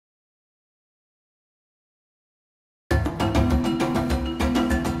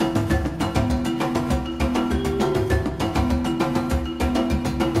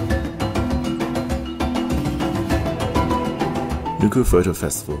Nuku Photo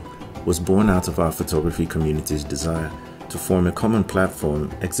Festival was born out of our photography community's desire to form a common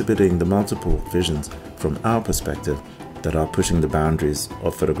platform exhibiting the multiple visions from our perspective that are pushing the boundaries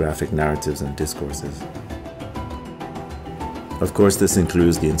of photographic narratives and discourses. Of course, this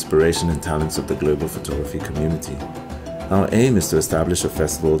includes the inspiration and talents of the global photography community. Our aim is to establish a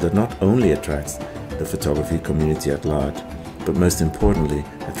festival that not only attracts the photography community at large, but most importantly,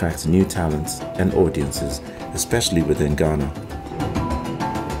 attracts new talents and audiences, especially within Ghana.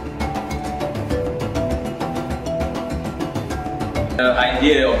 The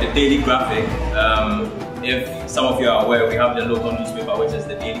idea of the daily graphic, if some of you are aware, we have the local newspaper, which is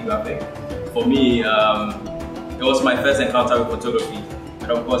the Daily Graphic. For me, it was my first encounter with photography. And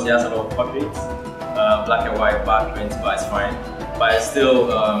of course, it has a lot of portraits, black and white backprints, but it's fine. But it's still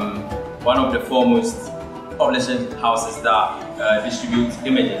one of the foremost publishing houses that distribute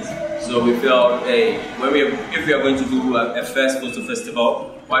images. So we felt, hey, if we are going to do a first photo festival,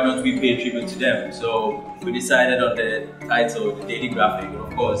 why don't we pay tribute to them? So we decided on the title, the Daily Graphic. And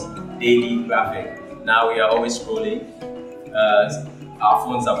of course, Daily Graphic. Now we are always scrolling. Our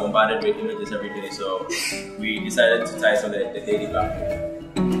phones are bombarded with images every day, so we decided to title it the Daily Graphic.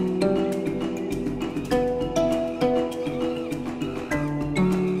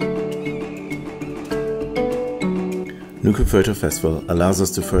 Nuku Photo Festival allows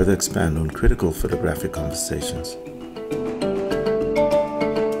us to further expand on critical photographic conversations.